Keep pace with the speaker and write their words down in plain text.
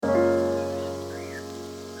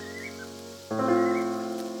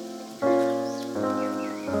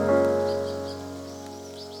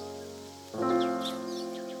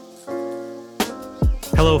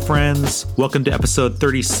Hello, friends. Welcome to episode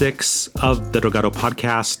 36 of the Delgado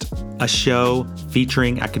Podcast, a show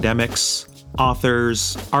featuring academics,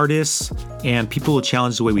 authors, artists, and people who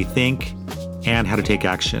challenge the way we think and how to take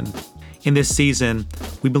action. In this season,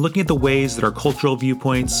 we've been looking at the ways that our cultural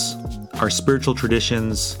viewpoints, our spiritual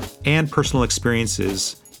traditions, and personal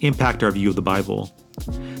experiences impact our view of the Bible.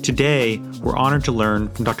 Today, we're honored to learn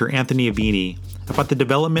from Dr. Anthony Avini about the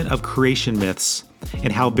development of creation myths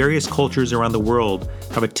and how various cultures around the world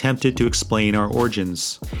have attempted to explain our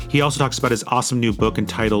origins. He also talks about his awesome new book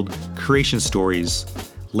entitled Creation Stories: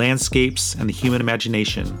 Landscapes and the Human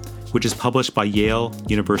Imagination, which is published by Yale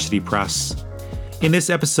University Press. In this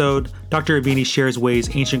episode, Dr. Avini shares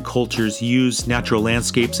ways ancient cultures use natural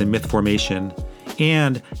landscapes and myth formation,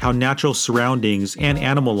 and how natural surroundings and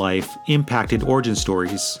animal life impacted origin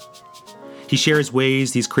stories. He shares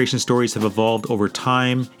ways these creation stories have evolved over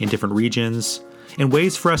time in different regions, and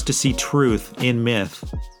ways for us to see truth in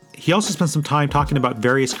myth. He also spent some time talking about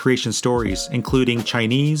various creation stories, including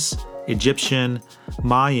Chinese, Egyptian,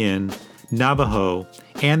 Mayan, Navajo,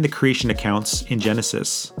 and the creation accounts in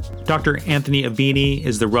Genesis. Dr. Anthony Avini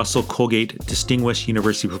is the Russell Colgate Distinguished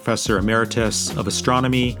University Professor Emeritus of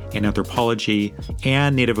Astronomy and Anthropology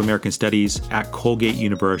and Native American Studies at Colgate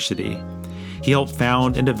University. He helped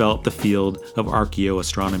found and develop the field of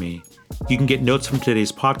archaeoastronomy. You can get notes from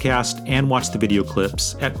today's podcast and watch the video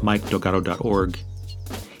clips at mikedelgado.org.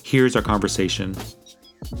 Here's our conversation.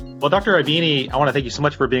 Well, Dr. Avini, I want to thank you so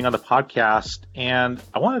much for being on the podcast. And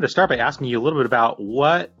I wanted to start by asking you a little bit about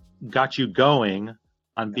what got you going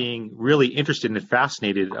on being really interested and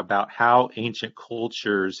fascinated about how ancient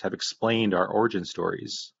cultures have explained our origin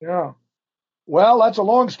stories. Yeah. Well, that's a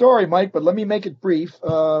long story, Mike, but let me make it brief.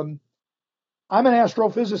 I'm an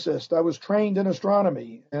astrophysicist. I was trained in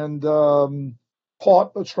astronomy and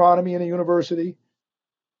taught astronomy in a university.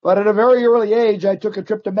 But at a very early age, I took a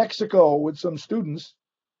trip to Mexico with some students,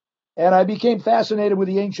 and I became fascinated with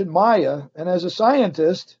the ancient Maya. And as a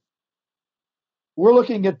scientist, we're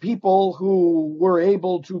looking at people who were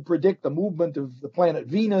able to predict the movement of the planet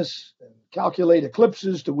Venus and calculate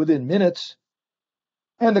eclipses to within minutes.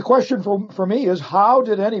 And the question for me is, how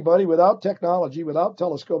did anybody without technology, without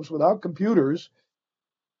telescopes, without computers,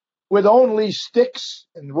 with only sticks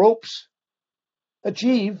and ropes,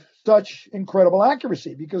 achieve such incredible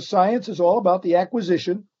accuracy? Because science is all about the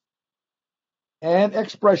acquisition and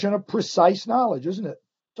expression of precise knowledge, isn't it?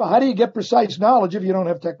 So how do you get precise knowledge if you don't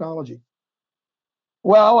have technology?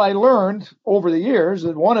 Well, I learned over the years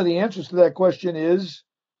that one of the answers to that question is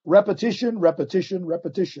repetition, repetition,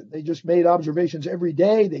 repetition. They just made observations every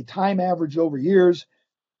day. They time averaged over years.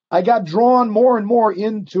 I got drawn more and more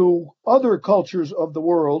into other cultures of the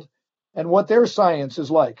world and what their science is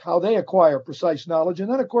like, how they acquire precise knowledge.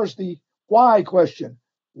 And then, of course, the why question.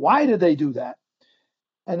 Why did they do that?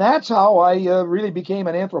 And that's how I really became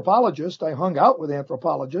an anthropologist. I hung out with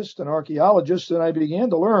anthropologists and archaeologists, and I began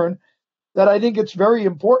to learn that I think it's very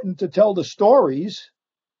important to tell the stories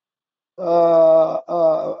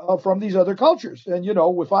from these other cultures. And, you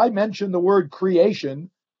know, if I mention the word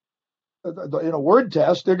creation in a word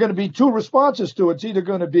test, there are going to be two responses to it. It's either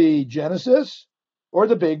going to be Genesis or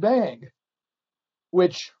the Big Bang,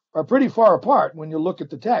 which are pretty far apart when you look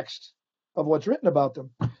at the text of what's written about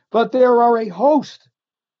them. But there are a host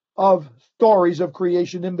of stories of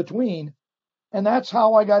creation in between. And that's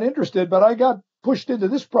how I got interested. But I got pushed into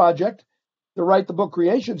this project to write the book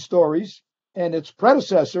Creation Stories, and its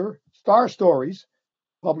predecessor, Star Stories,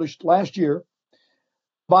 published last year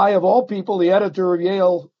by, of all people, the editor of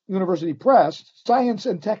Yale University Press, science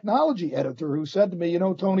and technology editor, who said to me, you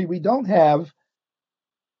know, Tony, we don't have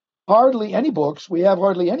hardly any books. We have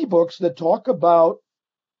hardly any books that talk about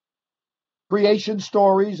creation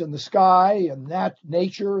stories and the sky and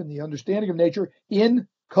nature and the understanding of nature in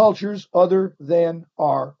cultures other than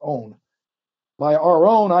our own. By our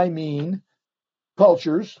own, I mean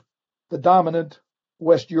cultures, the dominant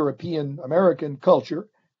West European American culture,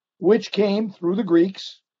 which came through the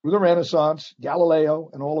Greeks, through the Renaissance, Galileo,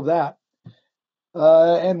 and all of that.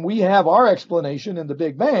 And we have our explanation in the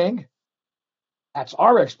Big Bang. That's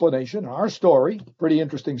our explanation, our story. Pretty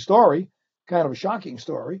interesting story, kind of a shocking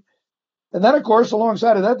story. And then, of course,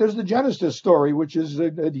 alongside of that, there's the Genesis story, which is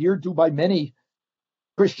adhered to by many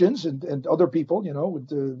Christians and other people, you know, with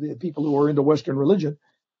the people who are into Western religion.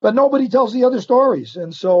 But nobody tells the other stories.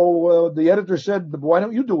 And so the editor said, why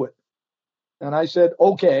don't you do it? And I said,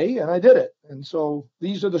 okay, and I did it. And so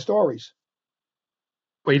these are the stories.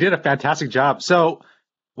 Well, you did a fantastic job. So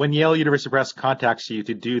when Yale University Press contacts you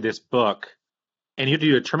to do this book, and you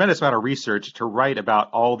do a tremendous amount of research to write about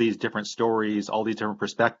all these different stories, all these different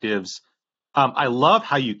perspectives, I love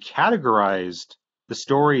how you categorized the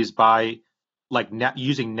stories by like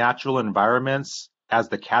using natural environments as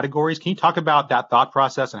the categories. Can you talk about that thought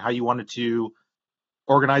process and how you wanted to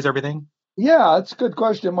organize everything? Yeah, it's a good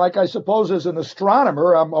question, Mike. I suppose as an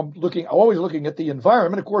astronomer, I'm always looking at the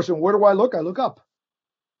environment, of course, and where do I look? I look up.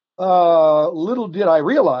 Little did I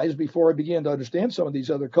realize before I began to understand some of these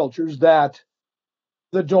other cultures that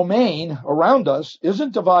the domain around us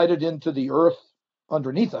isn't divided into the earth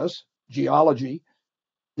underneath us, geology,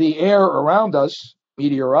 the air around us,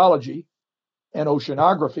 meteorology, and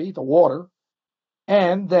oceanography, the water,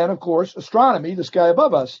 and then, of course, astronomy, the sky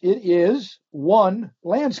above us. It is one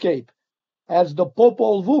landscape. As the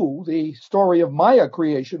Popol Vuh, the story of Maya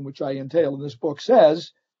creation, which I entail in this book,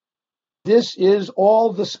 says, this is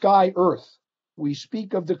all the sky earth. We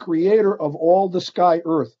speak of the creator of all the sky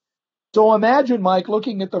earth. So imagine, Mike,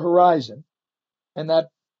 looking at the horizon and that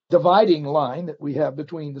dividing line that we have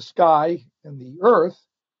between the sky and the earth,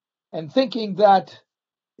 and thinking that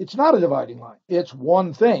it's not a dividing line. It's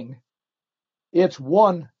one thing. It's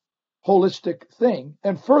one holistic thing.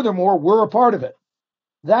 And furthermore, we're a part of it.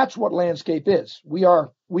 That's what landscape is. We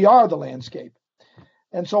are the landscape.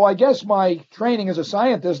 And so I guess my training as a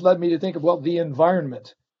scientist led me to think of, well, the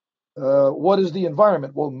environment. What is the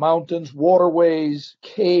environment? Well, mountains, waterways,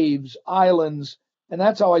 caves, islands, and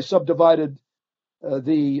that's how I subdivided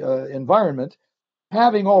the environment,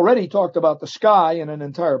 having already talked about the sky in an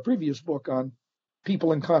entire previous book on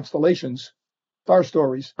people and constellations, star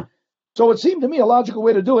stories. So it seemed to me a logical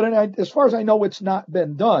way to do it, and as far as I know, it's not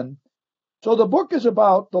been done. So the book is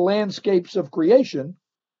about the landscapes of creation,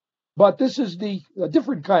 but this is a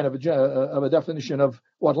different kind of a definition of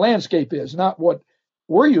what landscape is, not what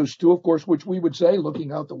we're used to, of course, which we would say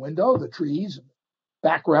looking out the window, the trees,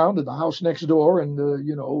 background, and the house next door, and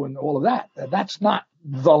and all of that. That's not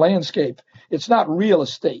the landscape. It's not real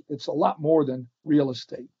estate. It's a lot more than real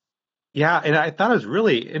estate. Yeah, and I thought it was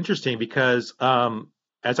really interesting because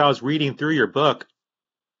as I was reading through your book,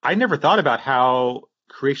 I never thought about how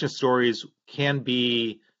creation stories can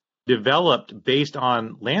be developed based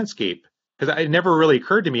on landscape, because it never really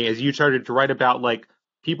occurred to me as you started to write about like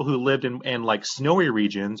people who lived in like snowy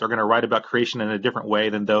regions are going to write about creation in a different way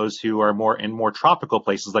than those who are more tropical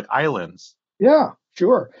places like islands. Yeah,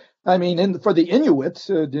 sure. I mean, for the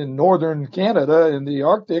Inuits in northern Canada in the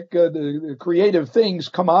Arctic, the creative things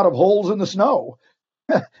come out of holes in the snow.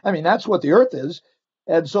 I mean, that's what the earth is.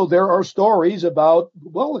 And so there are stories about,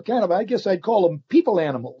 well, I guess I'd call them people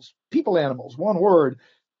animals, one word,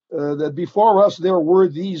 that before us there were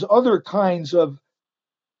these other kinds of,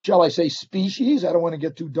 shall I say, species. I don't want to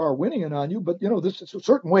get too Darwinian on you, but, this is a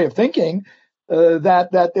certain way of thinking,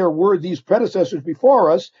 that there were these predecessors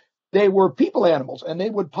before us. They were people animals, and they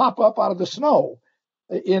would pop up out of the snow.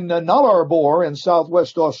 In Nullarbor in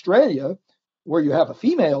southwest Australia, where you have a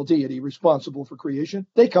female deity responsible for creation,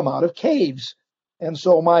 they come out of caves. And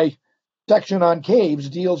so my section on caves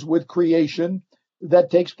deals with creation that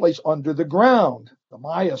takes place under the ground. The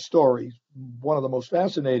Maya story, one of the most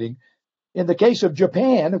fascinating. In the case of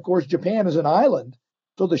Japan, of course, Japan is an island.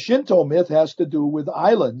 So the Shinto myth has to do with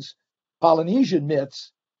islands. Polynesian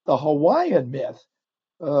myths, the Hawaiian myth,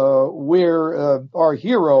 where our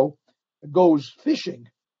hero goes fishing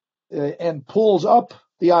and pulls up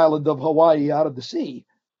the island of Hawaii out of the sea.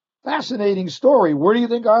 Fascinating story. Where do you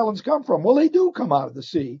think islands come from? Well, they do come out of the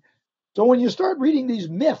sea. So when you start reading these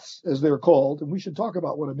myths, as they're called, and we should talk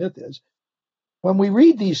about what a myth is, when we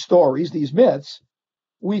read these stories, these myths,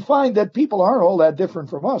 we find that people aren't all that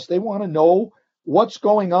different from us. They want to know what's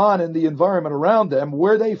going on in the environment around them,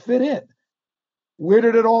 where they fit in. Where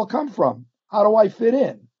did it all come from? How do I fit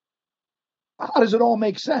in? How does it all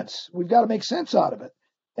make sense? We've got to make sense out of it.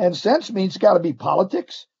 And sense means it's got to be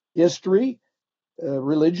politics, history,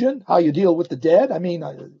 religion, how you deal with the dead. I mean,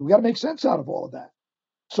 we got to make sense out of all of that.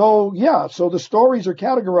 So, so the stories are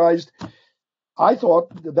categorized. I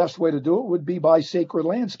thought the best way to do it would be by sacred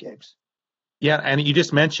landscapes. Yeah, and you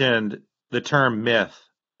just mentioned the term myth,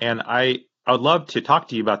 and I would love to talk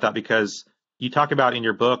to you about that, because you talk about in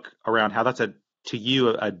your book around how that's to you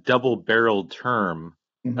a double-barreled term.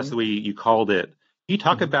 Mm-hmm. That's the way you called it. You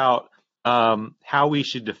talk about how we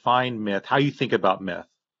should define myth, how you think about myth.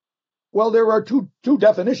 Well, there are two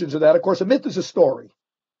definitions of that. Of course, a myth is a story.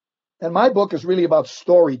 And my book is really about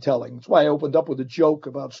storytelling. That's why I opened up with a joke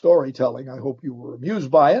about storytelling. I hope you were amused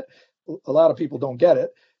by it. A lot of people don't get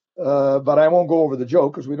it. But I won't go over the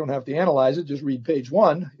joke because we don't have to analyze it. Just read page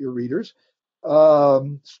 1, your readers.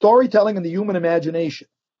 Storytelling and the human imagination.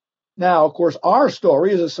 Now, of course, our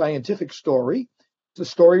story is a scientific story. It's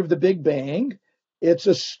a story of the Big Bang. It's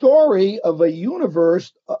a story of a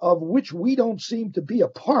universe of which we don't seem to be a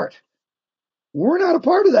part. We're not a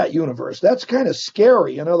part of that universe. That's kind of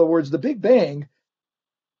scary. In other words, the Big Bang,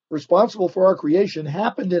 responsible for our creation,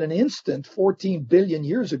 happened in an instant 14 billion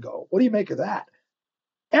years ago. What do you make of that?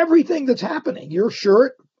 Everything that's happening, your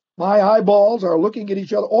shirt, my eyeballs are looking at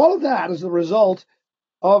each other, all of that is the result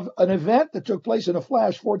of an event that took place in a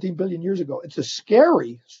flash 14 billion years ago. It's a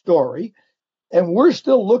scary story, and we're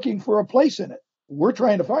still looking for a place in it. We're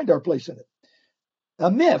trying to find our place in it.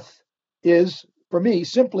 A myth is, for me,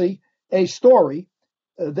 simply a story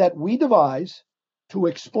that we devise to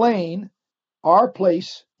explain our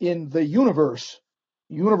place in the universe.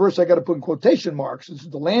 Universe, I got to put in quotation marks. This is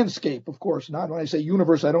the landscape, of course. Not when I say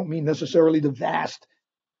universe, I don't mean necessarily the vast,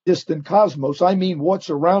 distant cosmos. I mean what's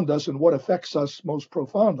around us and what affects us most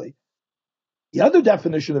profoundly. The other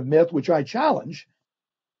definition of myth, which I challenge,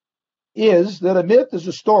 is that a myth is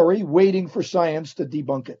a story waiting for science to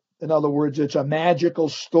debunk it. In other words, it's a magical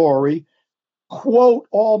story, quote,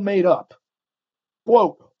 all made up.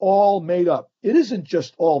 Quote, all made up. It isn't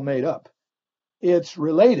just all made up. It's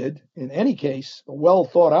related, in any case, a well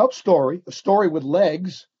thought out story, a story with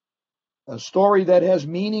legs, a story that has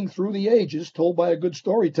meaning through the ages, told by a good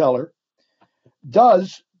storyteller,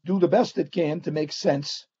 does do the best it can to make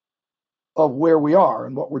sense of where we are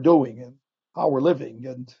and what we're doing and how we're living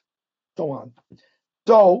and so on.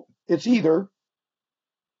 So it's either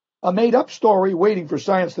a made up story waiting for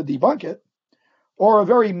science to debunk it, or a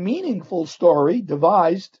very meaningful story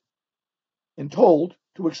devised and told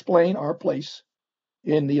to explain our place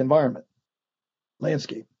in the environment,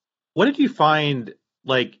 landscape. What did you find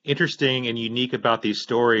interesting and unique about these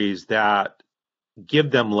stories that give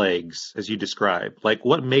them legs, as you described?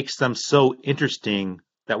 What makes them so interesting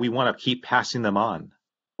that we want to keep passing them on?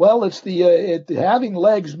 Well, it's having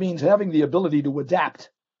legs means having the ability to adapt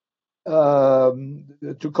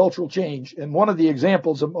to cultural change. And one of the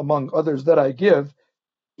examples, among others that I give,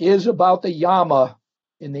 is about the llama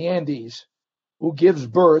in the Andes who gives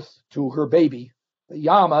birth to her baby. The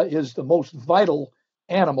llama is the most vital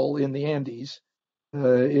animal in the Andes.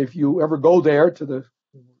 If you ever go there to the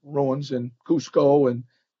ruins in Cusco and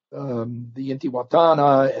the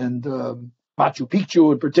Intihuatana and Machu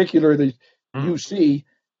Picchu in particular, you see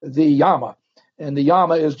the llama. And the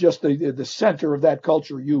llama is just the center of that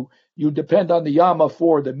culture. You depend on the llama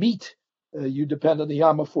for the meat. You depend on the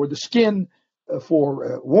llama for the skin,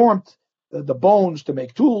 for warmth, the bones to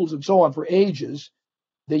make tools, and so on for ages.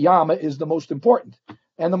 The llama is the most important.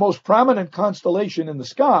 And the most prominent constellation in the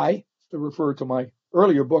sky, to refer to my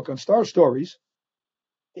earlier book on star stories,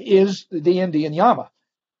 is the Indian llama.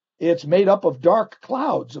 It's made up of dark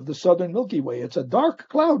clouds of the southern Milky Way. It's a dark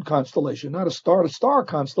cloud constellation, not a star-to-star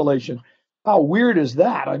constellation. How weird is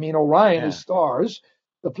that? I mean, Orion is stars.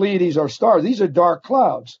 The Pleiades are stars. These are dark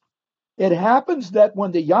clouds. It happens that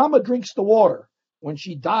when the llama drinks the water, when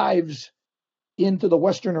she dives into the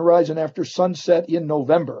western horizon after sunset in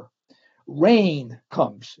November, rain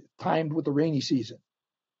comes, timed with the rainy season.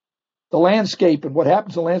 The landscape and what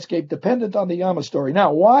happens in the landscape dependent on the llama story.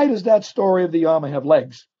 Now, why does that story of the llama have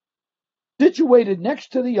legs? Situated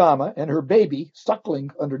next to the llama and her baby suckling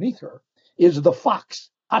underneath her is the fox,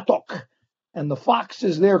 Atok. And the fox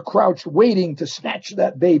is there crouched waiting to snatch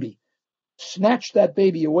that baby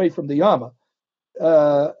away from the llama.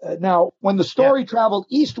 Now, when the story traveled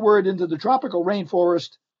eastward into the tropical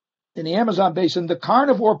rainforest in the Amazon basin, the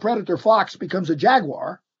carnivore predator fox becomes a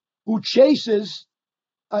jaguar who chases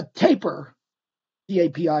a tapir,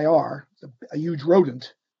 T-A-P-I-R, a huge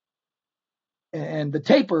rodent. And the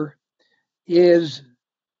tapir is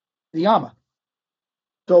the llama.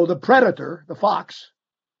 So the predator, the fox,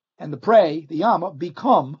 and the prey, the llama,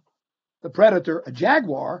 become the predator, a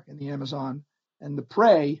jaguar in the Amazon, and the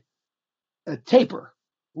prey, a tapir,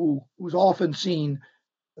 who's often seen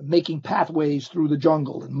making pathways through the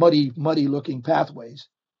jungle and muddy-looking pathways.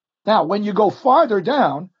 Now, when you go farther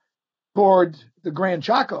down toward the Gran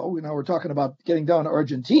Chaco, we're talking about getting down to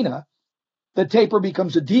Argentina, the tapir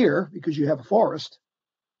becomes a deer because you have a forest.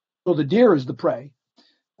 So the deer is the prey.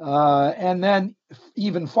 And then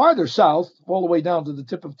even farther south, all the way down to the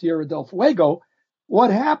tip of Tierra del Fuego, what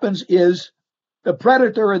happens is the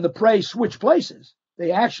predator and the prey switch places.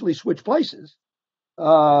 They actually switch places.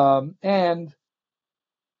 And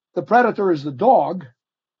the predator is the dog,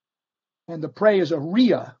 and the prey is a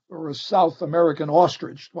rhea, or a South American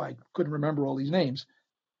ostrich. I couldn't remember all these names.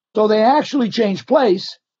 So they actually change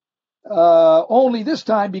place, only this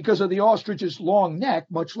time because of the ostrich's long neck,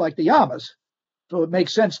 much like the llamas. So it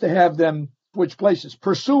makes sense to have them switch places.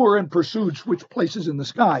 Pursuer and pursued switch places in the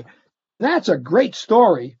sky. That's a great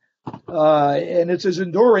story, and it's as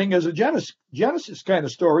enduring as a Genesis kind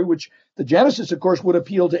of story, which the Genesis, of course, would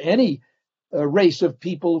appeal to any race of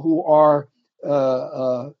people who are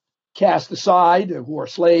cast aside, who are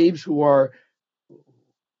slaves, who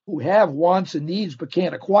have wants and needs but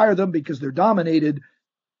can't acquire them because they're dominated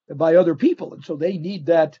by other people. And so they need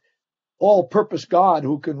that all-purpose God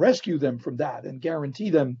who can rescue them from that and guarantee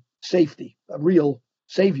them safety, a real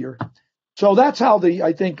savior. So that's how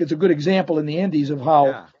I think it's a good example in the Andes of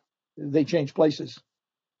how they change places.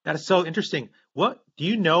 That is so interesting. What do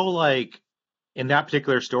you know, like in that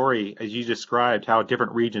particular story, as you described, how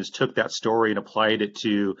different regions took that story and applied it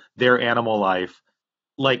to their animal life,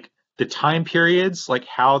 like the time periods, like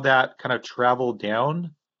how that kind of traveled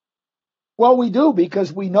down? Well, we do,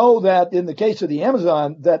 because we know that in the case of the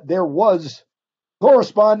Amazon, that there was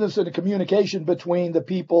correspondence and a communication between the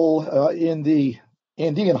people in the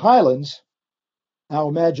Andean highlands. Now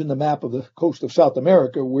imagine the map of the coast of South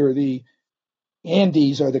America, where the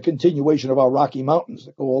Andes are the continuation of our Rocky Mountains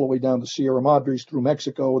that go all the way down to Sierra Madres through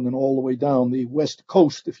Mexico and then all the way down the west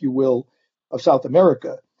coast, if you will, of South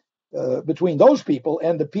America. Between those people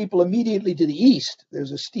and the people immediately to the east,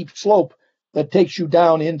 there's a steep slope that takes you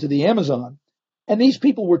down into the Amazon. And these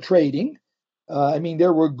people were trading.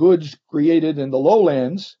 There were goods created in the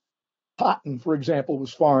lowlands. Cotton, for example,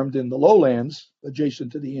 was farmed in the lowlands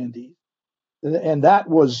adjacent to the Andes. And that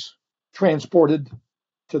was transported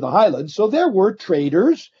to the highlands. So there were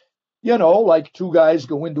traders, like two guys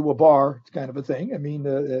go into a bar kind of a thing.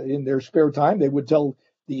 In their spare time, they would tell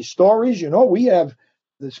these stories. We have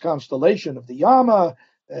this constellation of the llama,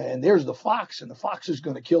 and there's the fox, and the fox is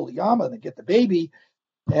going to kill the llama and get the baby.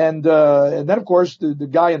 And then, of course, the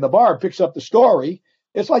guy in the bar picks up the story.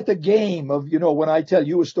 It's like the game of, when I tell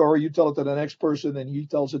you a story, you tell it to the next person, and he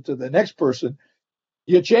tells it to the next person.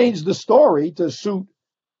 You change the story to suit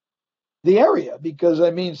the area, because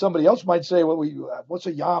somebody else might say, well, what's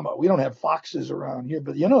a llama? We don't have foxes around here.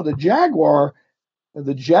 But the jaguar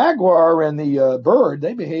and the bird,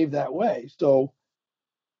 they behave that way. So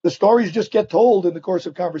the stories just get told in the course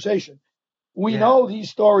of conversation. We know these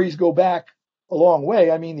stories go back a long way.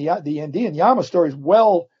 The Andean llama story is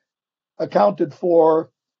well accounted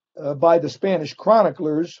for by the Spanish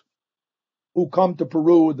chroniclers who come to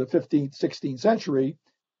Peru in the 15th, 16th century.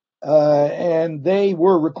 And they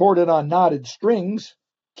were recorded on knotted strings,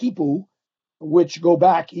 quipu, which go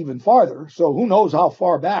back even farther. So who knows how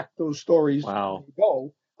far back those stories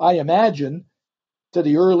go. I imagine to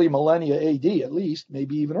the early millennia AD, at least,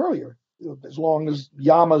 maybe even earlier, as long as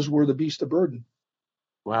llamas were the beast of burden.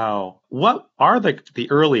 Wow. What are the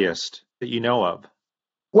earliest that you know of?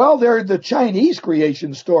 Well, they're the Chinese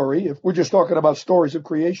creation story. If we're just talking about stories of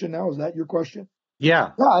creation now, is that your question?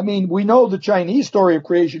 Yeah. We know the Chinese story of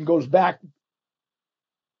creation goes back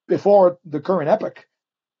before the current epoch.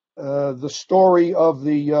 The story of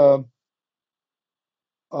the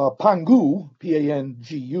Pangu,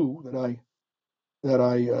 Pangu, that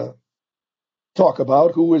I talk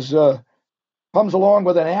about, who comes along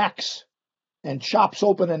with an axe and chops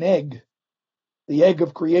open an egg, the egg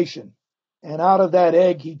of creation. And out of that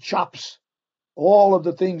egg, he chops all of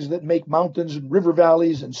the things that make mountains and river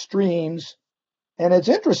valleys and streams. And it's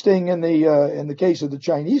interesting in the case of the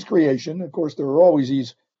Chinese creation, of course, there are always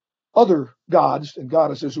these other gods and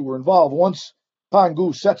goddesses who were involved. Once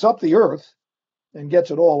Pangu sets up the earth and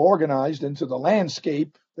gets it all organized into the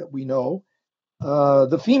landscape that we know,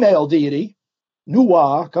 the female deity,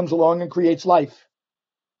 Nuwa, comes along and creates life,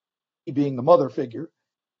 being the mother figure,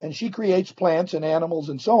 and she creates plants and animals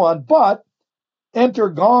and so on. But enter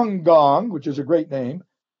Gong Gong, which is a great name.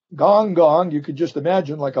 Gong Gong, you could just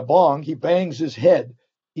imagine like a bong. He bangs his head.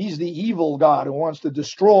 He's the evil god who wants to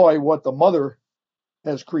destroy what the mother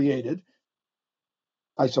has created.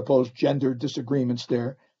 I suppose gender disagreements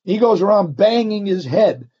there. He goes around banging his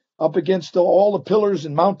head up against all the pillars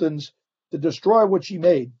and mountains to destroy what she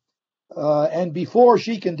made. And before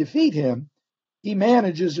she can defeat him, he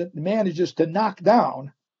manages to knock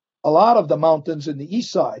down a lot of the mountains in the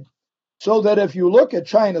east side, so that if you look at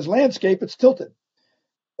China's landscape, it's tilted.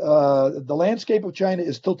 The landscape of China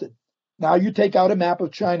is tilted. Now you take out a map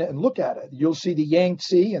of China and look at it. You'll see the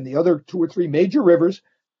Yangtze and the other 2 or 3 major rivers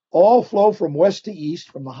all flow from west to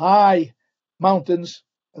east, from the high mountains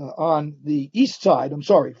on the east side.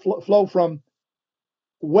 Flow from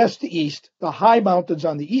west to east, the high mountains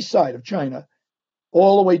on the east side of China,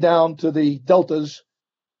 all the way down to the deltas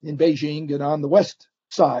in Beijing and on the west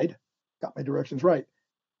side. Got my directions right.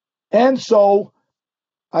 And so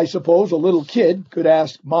I suppose a little kid could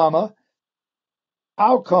ask Mama,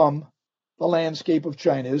 how come the landscape of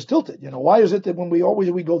China is tilted? Why is it that when we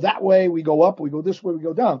go that way, we go up, we go this way, we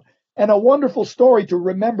go down? And a wonderful story to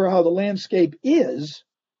remember how the landscape is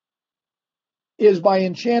by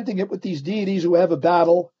enchanting it with these deities who have a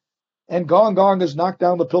battle and Gong Gong has knocked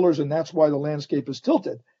down the pillars, and that's why the landscape is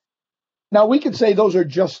tilted. Now, we can say those are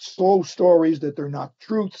just slow stories, that they're not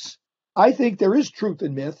truths. I think there is truth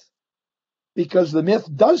in myth, because the myth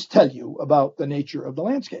does tell you about the nature of the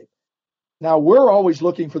landscape. Now, we're always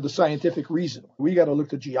looking for the scientific reason. We got to look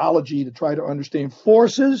to geology to try to understand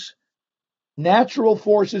forces, natural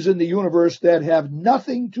forces in the universe that have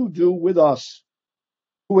nothing to do with us,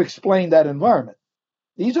 who explain that environment.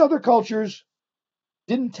 These other cultures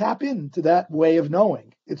didn't tap into that way of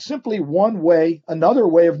knowing. It's simply one way, another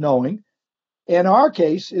way of knowing. In our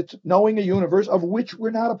case, it's knowing a universe of which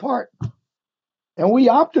we're not a part. And we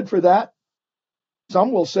opted for that.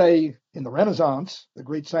 Some will say in the Renaissance, the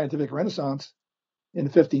great scientific Renaissance in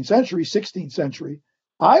the 15th century, 16th century.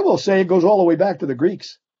 I will say it goes all the way back to the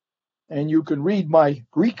Greeks. And you can read my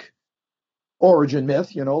Greek origin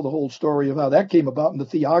myth, the whole story of how that came about in the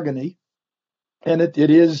Theogony. And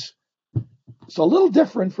it's a little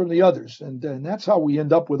different from the others. And that's how we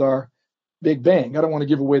end up with our Big Bang. I don't want to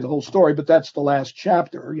give away the whole story, but that's the last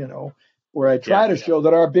chapter, where I try to show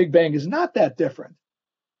that our Big Bang is not that different.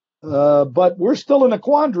 But we're still in a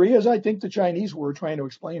quandary, as I think the Chinese were, trying to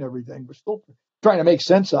explain everything. We're still trying to make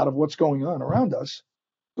sense out of what's going on around us.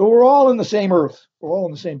 So we're all in the same earth. We're all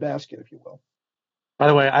in the same basket, if you will. By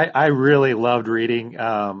the way, I really loved reading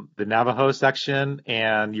the Navajo section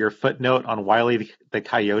and your footnote on Wile E. the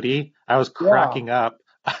Coyote. I was cracking up.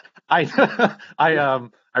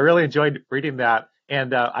 I really enjoyed reading that,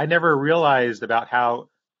 and I never realized about how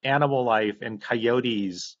animal life and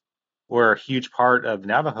coyotes were a huge part of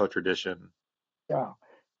Navajo tradition. Yeah.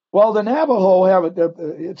 Well, the Navajo have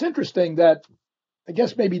it's interesting that, I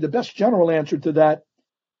guess maybe the best general answer to that,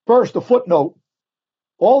 first, the footnote.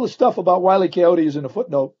 All the stuff about Wile E. Coyote is in a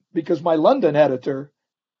footnote, because my London editor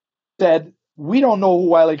said, we don't know who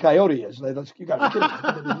Wile E. Coyote is. You got to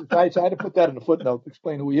kidding. I had to put that in a footnote to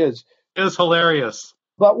explain who he is. It was hilarious.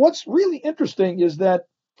 But what's really interesting is that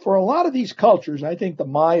for a lot of these cultures, I think the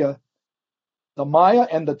Maya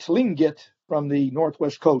and the Tlingit from the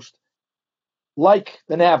Northwest coast, like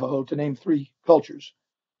the Navajo, to name three cultures,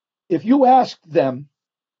 if you ask them,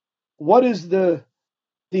 what is the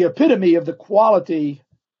epitome of the quality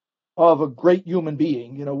of a great human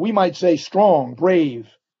being? We might say strong, brave,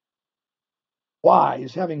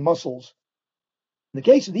 wise, having muscles. In the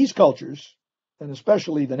case of these cultures, and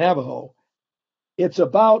especially the Navajo, it's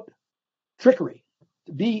about trickery,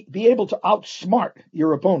 to be able to outsmart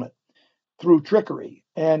your opponent through trickery.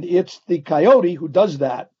 And it's the coyote who does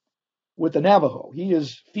that with the Navajo. He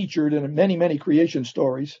is featured in many, many creation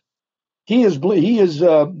stories. He is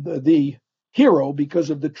the hero because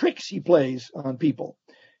of the tricks he plays on people.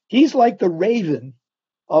 He's like the raven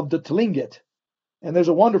of the Tlingit. And there's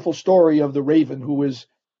a wonderful story of the raven who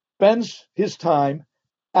spends his time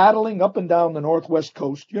addling up and down the Northwest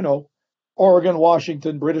coast, Oregon,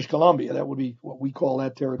 Washington, British Columbia. That would be what we call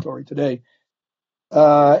that territory today.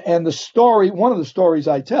 And one of the stories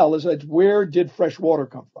I tell is that, where did fresh water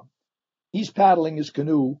come from? He's paddling his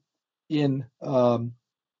canoe in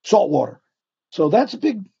salt water. So that's a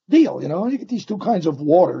big deal. You get these two kinds of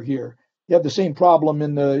water here. You have the same problem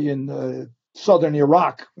in southern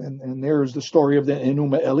Iraq, and there's the story of the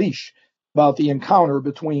Enuma Elish, about the encounter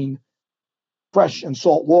between fresh and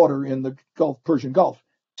salt water in the Persian Gulf.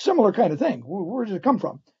 Similar kind of thing. Where does it come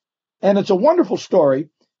from? And it's a wonderful story,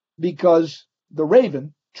 because the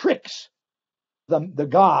raven tricks the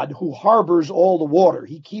god who harbors all the water.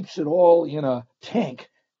 He keeps it all in a tank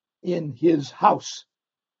in his house.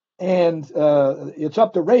 And it's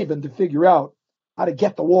up to Raven to figure out how to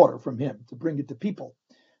get the water from him, to bring it to people.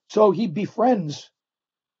 So he befriends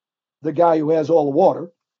the guy who has all the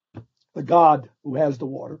water, the god who has the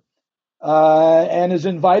water, and is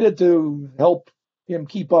invited to help him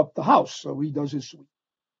keep up the house. So he does his sweet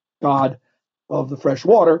god of the fresh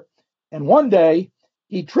water. And one day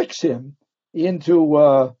he tricks him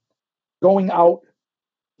into going out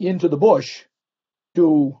into the bush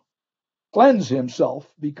to cleanse himself,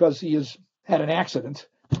 because he has had an accident.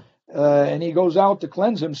 And he goes out to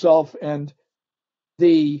cleanse himself, and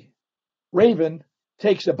the raven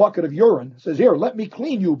takes a bucket of urine, says, "Here, let me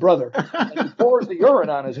clean you, brother." And he pours the urine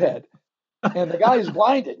on his head. And the guy is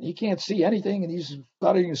blinded. He can't see anything, and he's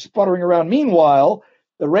sputtering around. Meanwhile,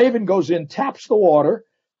 the raven goes in, taps the water,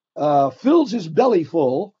 fills his belly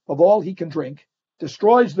full of all he can drink,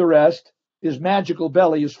 destroys the rest. His magical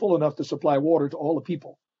belly is full enough to supply water to all the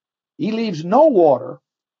people. He leaves no water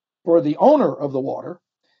for the owner of the water,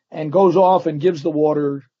 and goes off and gives the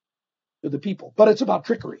water to the people. But it's about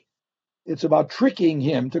trickery. It's about tricking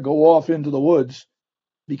him to go off into the woods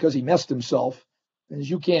because he messed himself, And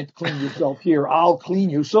you can't clean yourself here, I'll clean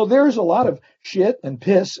you. So there's a lot of shit and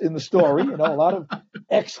piss in the story, a lot of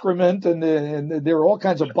excrement, and there are all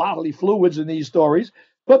kinds of bodily fluids in these stories,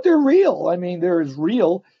 but they're real. I mean, they're as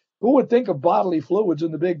real. Who would think of bodily fluids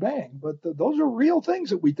in the Big Bang? But those are real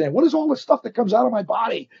things that we think. What is all this stuff that comes out of my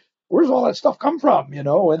body? Where's all that stuff come from?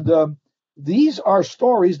 And these are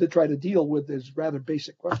stories that try to deal with these rather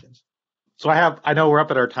basic questions. So I know we're up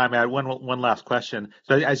at our time. I had one last question.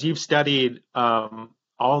 So as you've studied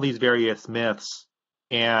all these various myths,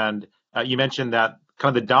 and you mentioned that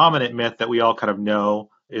kind of the dominant myth that we all kind of know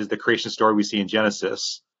is the creation story we see in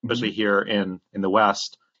Genesis, especially here in the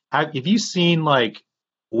West. Have you seen like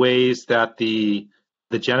ways that the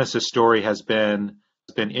Genesis story has been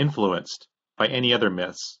influenced by any other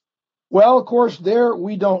myths? Well, of course, there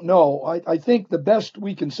we don't know. I think the best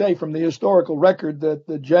we can say from the historical record that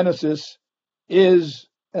the Genesis is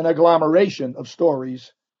an agglomeration of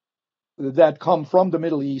stories that come from the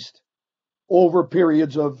Middle East over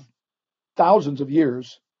periods of thousands of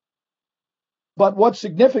years. But what's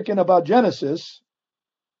significant about Genesis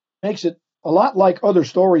makes it a lot like other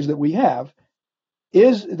stories that we have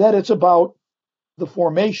is that it's about the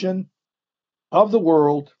formation of the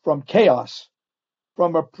world from chaos,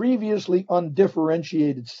 from a previously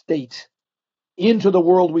undifferentiated state into the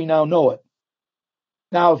world we now know it.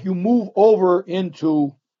 Now, if you move over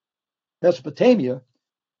into Mesopotamia,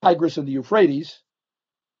 Tigris and the Euphrates,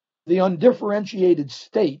 the undifferentiated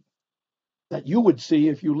state that you would see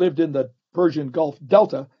if you lived in the Persian Gulf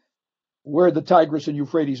Delta, where the Tigris and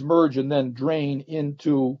Euphrates merge and then drain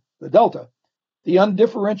into the Delta. The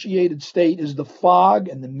undifferentiated state is the fog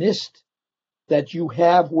and the mist that you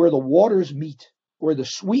have where the waters meet, where the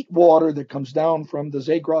sweet water that comes down from the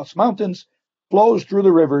Zagros Mountains flows through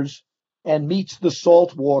the rivers and meets the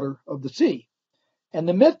salt water of the sea. And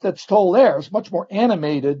the myth that's told there is much more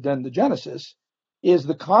animated than the Genesis, is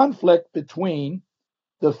the conflict between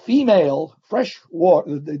the female fresh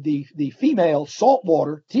water, the female salt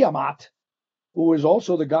water, Tiamat, who is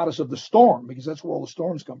also the goddess of the storm, because that's where all the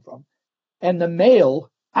storms come from, and the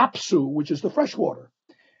male Apsu, which is the fresh water.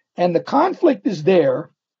 And the conflict is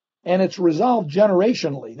there, and it's resolved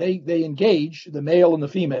generationally. They engage, the male and the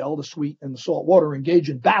female, the sweet and the salt water,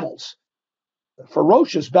 engage in battles,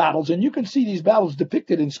 ferocious battles, and you can see these battles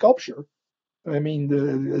depicted in sculpture. I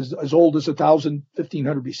mean, as old as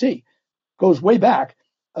 1500 BC, goes way back.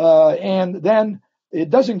 And then it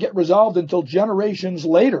doesn't get resolved until generations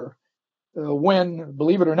later, when,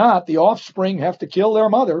 believe it or not, the offspring have to kill their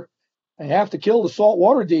mother and have to kill the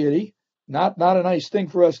saltwater deity. Not a nice thing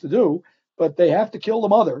for us to do, but they have to kill the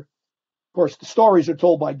mother. Of course, the stories are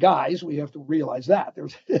told by guys. We have to realize that.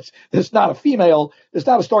 It's not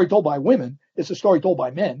a story told by women. It's a story told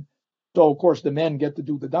by men. So, of course, the men get to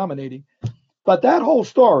do the dominating. But that whole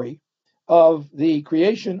story of the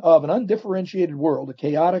creation of an undifferentiated world, a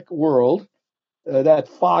chaotic world, that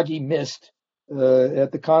foggy mist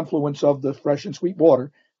at the confluence of the fresh and sweet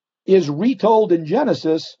water, is retold in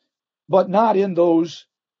Genesis, but not in those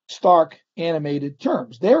stark animated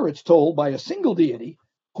terms. There it's told by a single deity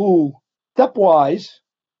who, stepwise,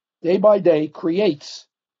 day by day, creates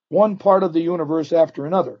one part of the universe after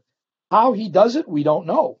another. How he does it, we don't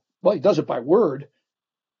know. Well, he does it by word.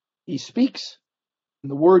 He speaks,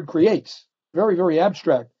 and the word creates. Very, very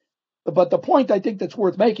abstract. But the point I think that's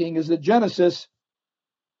worth making is that Genesis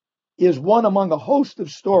is one among a host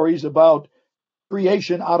of stories about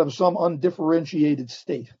creation out of some undifferentiated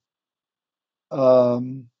state.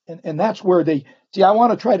 And that's where I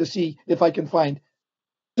want to try to see if I can find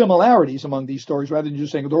similarities among these stories rather than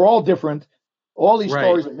just saying they're all different. All these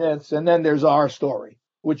stories are myths, and then there's our story,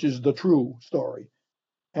 which is the true story.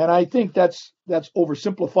 And I think that's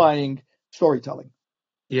oversimplifying storytelling.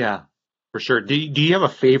 Yeah, for sure. Do you have a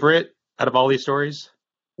favorite out of all these stories?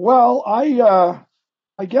 Well,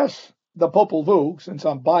 I guess the Popol Vuh, since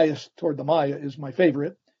I'm biased toward the Maya, is my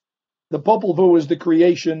favorite. The Popol Vuh is the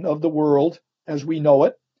creation of the world as we know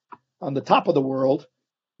it on the top of the world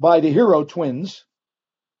by the hero twins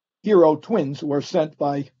who are sent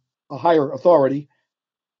by a higher authority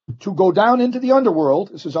to go down into the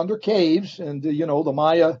underworld. This is under caves, and the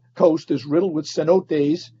Maya coast is riddled with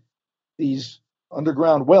cenotes, these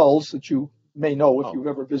underground wells that you may know if you've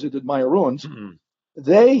ever visited Maya ruins. Mm-hmm.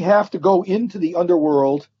 They have to go into the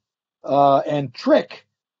underworld and trick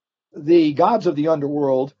the gods of the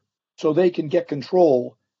underworld so they can get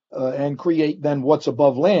control and create then what's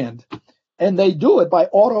above land. And they do it by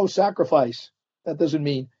auto-sacrifice. That doesn't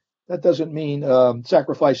mean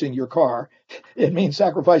sacrificing your car. It means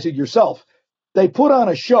sacrificing yourself. They put on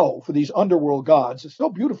a show for these underworld gods. It's so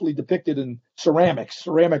beautifully depicted in ceramic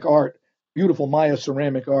art, beautiful Maya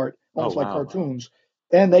ceramic art. almost like wow. cartoons.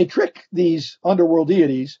 And they trick these underworld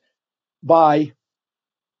deities by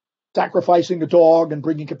sacrificing a dog and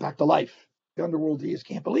bringing it back to life. The underworld deities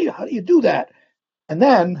can't believe it. How do you do that? And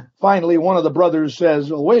then finally, one of the brothers says,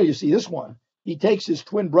 well, wait till you see this one. He takes his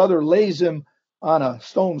twin brother, lays him on a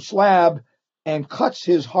stone slab, and cuts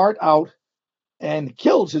his heart out and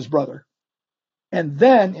kills his brother. And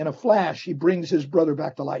then, in a flash, he brings his brother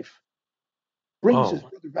back to life. His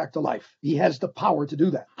brother back to life. He has the power to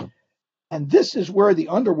do that. And this is where the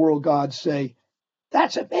underworld gods say,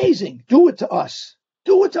 that's amazing. Do it to us.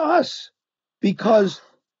 Do it to us. Because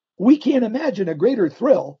we can't imagine a greater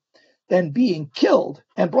thrill than being killed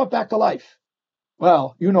and brought back to life.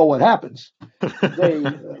 Well, you know what happens. They,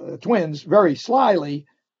 twins, very slyly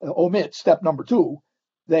omit step number 2.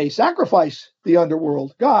 They sacrifice the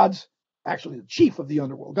underworld gods, actually the chief of the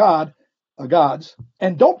underworld gods,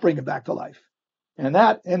 and don't bring him back to life. And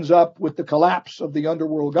that ends up with the collapse of the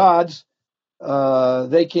underworld gods.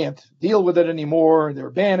 They can't deal with it anymore.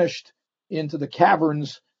 They're banished into the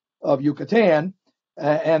caverns of Yucatan.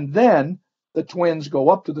 And then the twins go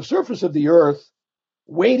up to the surface of the earth,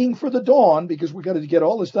 waiting for the dawn, because we've got to get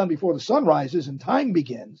all this done before the sun rises and time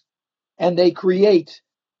begins. And they create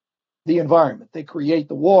the environment. They create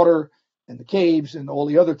the water and the caves and all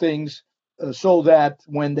the other things so that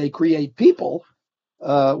when they create people,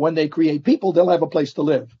 they'll have a place to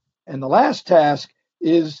live. And the last task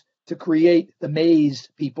is to create the maize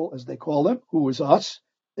people, as they call them, who is us.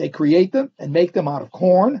 They create them and make them out of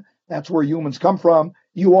corn. That's where humans come from.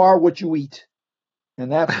 You are what you eat.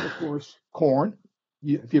 And that's, of course, corn.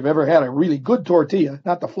 If you've ever had a really good tortilla,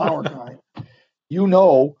 not the flour kind, you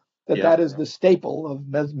know that is the staple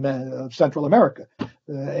of Central America.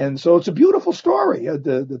 And so it's a beautiful story.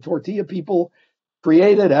 The tortilla people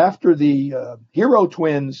created after the hero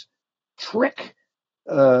twins trick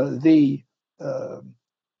the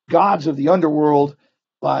gods of the underworld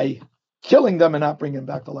by killing them and not bringing them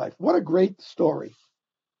back to life. What a great story.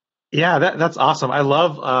 Yeah, that's awesome. I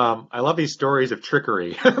love these stories of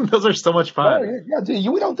trickery. Those are so much fun. Oh, yeah,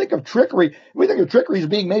 we don't think of trickery. We think of trickery as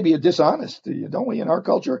being maybe a dishonest, don't we, in our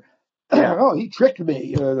culture? Yeah. Oh, he tricked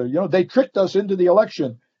me. They tricked us into the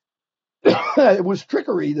election. It was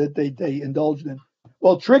trickery that they indulged in.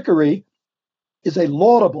 Well, trickery is a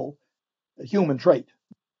laudable human trait.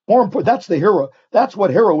 More important, that's the hero. That's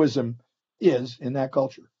what heroism is in that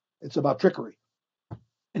culture. It's about trickery.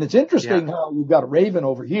 And it's interesting how you've got a raven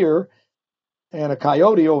over here and a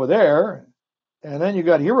coyote over there, and then you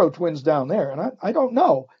got hero twins down there. And I don't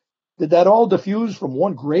know. Did that all diffuse from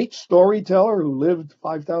one great storyteller who lived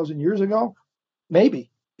 5,000 years ago? Maybe.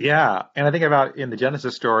 Yeah. And I think about in the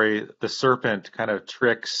Genesis story, the serpent kind of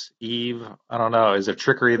tricks Eve. I don't know. Is there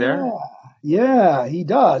trickery there? Yeah, he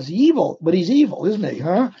does. Evil, but he's evil, isn't he?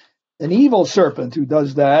 Huh? An evil serpent who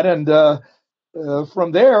does that. And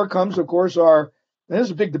from there comes, of course, and this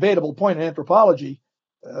is a big debatable point in anthropology.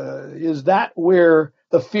 Is that where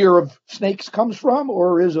the fear of snakes comes from,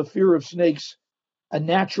 or is a fear of snakes a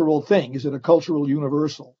natural thing? Is it a cultural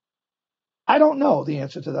universal? I don't know the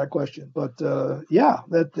answer to that question, but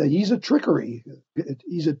he's a trickery.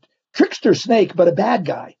 He's a trickster snake, but a bad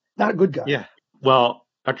guy, not a good guy. Yeah. Well,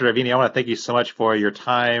 Dr. Ravini, I want to thank you so much for your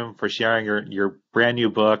time, for sharing your brand new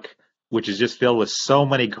book, which is just filled with so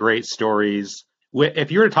many great stories.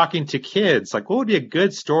 If you were talking to kids, like, what would be a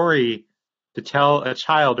good story to tell a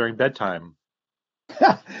child during bedtime?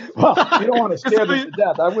 Well, you don't want to scare them to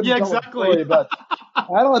death. I wouldn't tell them a story about.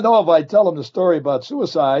 I don't know if I'd tell them the story about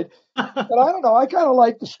suicide, but I don't know. I kind of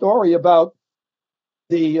like the story about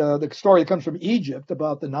the story that comes from Egypt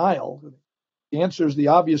about the Nile. It answers the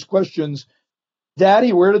obvious questions.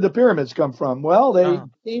 Daddy, where did the pyramids come from? Well, they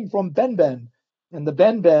came from Benben, and the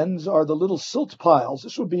Benbens are the little silt piles.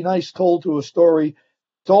 This would be nice told to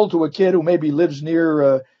a kid who maybe lives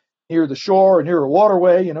near the shore or near a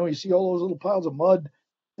waterway. You see all those little piles of mud.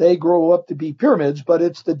 They grow up to be pyramids, but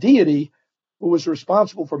it's the deity who was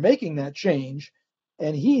responsible for making that change,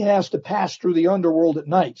 and he has to pass through the underworld at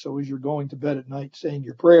night. So as you're going to bed at night saying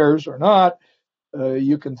your prayers or not,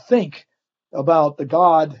 you can think about the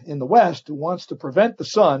God in the West who wants to prevent the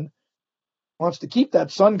sun, wants to keep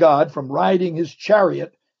that sun god from riding his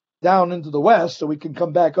chariot down into the West so he can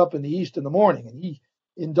come back up in the East in the morning. And he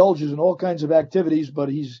indulges in all kinds of activities, but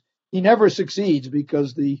he never succeeds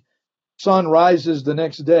because the sun rises the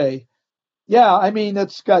next day. Yeah, I mean,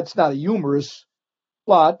 it's not a humorous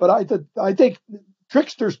plot, but I think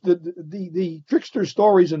tricksters, the trickster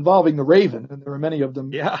stories involving the raven, and there are many of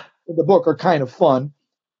them in the book, are kind of fun,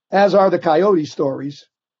 as are the coyote stories.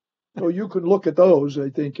 So you can look at those, I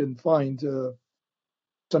think, and find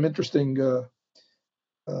some interesting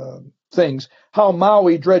things. How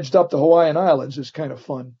Maui dredged up the Hawaiian Islands is kind of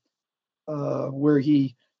fun, where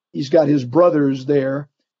he's got his brothers there,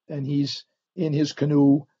 and he's in his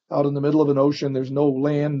canoe out in the middle of an ocean. There's no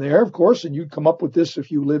land there, of course, and you'd come up with this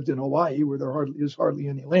if you lived in Hawaii, where there is hardly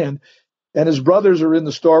any land. And his brothers are in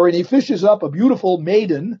the story, and he fishes up a beautiful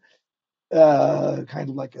maiden, kind of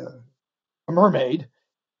like a mermaid,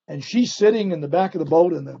 and she's sitting in the back of the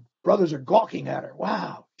boat, and the brothers are gawking at her.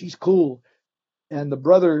 Wow, she's cool. And the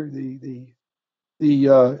brother,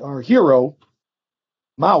 our hero,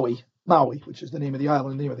 Maui, which is the name of the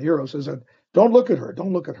island, the name of the hero, says, "Don't look at her.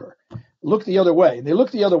 Don't look at her. Look the other way." And they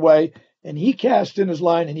look the other way, and he casts in his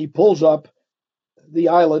line, and he pulls up the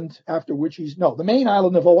island after which the main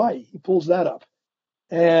island of Hawaii. He pulls that up,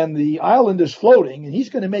 and the island is floating, and he's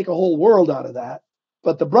going to make a whole world out of that.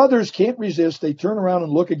 But the brothers can't resist. They turn around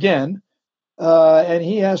and look again, and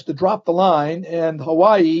he has to drop the line, and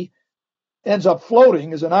Hawaii ends up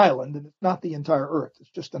floating as an island, and it's not the entire Earth. It's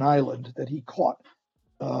just an island that he caught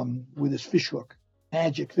with his fish hook,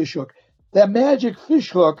 magic fish hook. That magic fish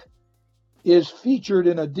hook is featured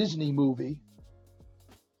in a Disney movie,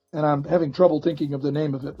 and I'm having trouble thinking of the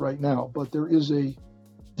name of it right now, but there is a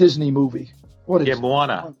Disney movie. What is it?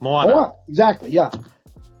 Moana. Exactly, yeah.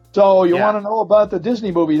 So you want to know about the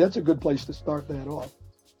Disney movie? That's a good place to start that off.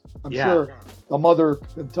 I'm sure a mother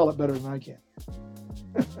can tell it better than I can.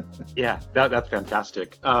 Yeah, that's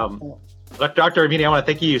fantastic. Dr. Avini, I want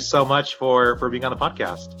to thank you so much for being on the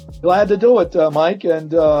podcast. Glad to do it, Mike, and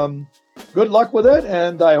good luck with it,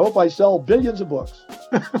 and I hope I sell billions of books.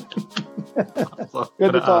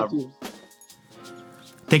 Good to talk to you.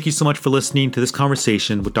 Thank you so much for listening to this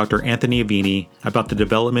conversation with Dr. Anthony Avini about the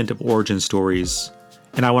development of origin stories.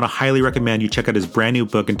 And I want to highly recommend you check out his brand new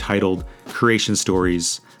book entitled Creation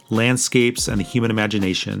Stories, Landscapes and the Human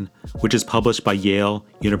Imagination, which is published by Yale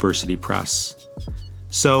University Press.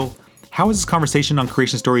 So, how has this conversation on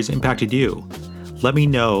creation stories impacted you? Let me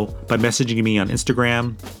know by messaging me on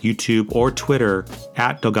Instagram, YouTube, or Twitter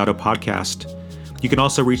at Delgado Podcast. You can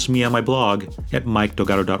also reach me on my blog at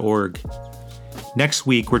mikedelgado.org. Next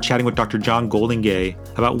week, we're chatting with Dr. John Goldingay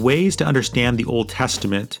about ways to understand the Old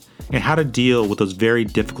Testament and how to deal with those very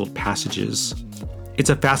difficult passages. It's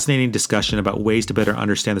a fascinating discussion about ways to better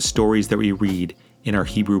understand the stories that we read in our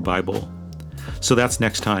Hebrew Bible. So that's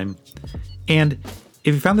next time. And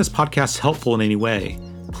if you found this podcast helpful in any way,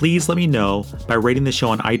 please let me know by rating the show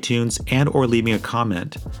on iTunes and or leaving a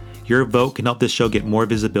comment. Your vote can help this show get more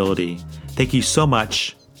visibility. Thank you so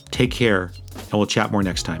much. Take care, and we'll chat more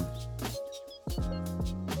next time.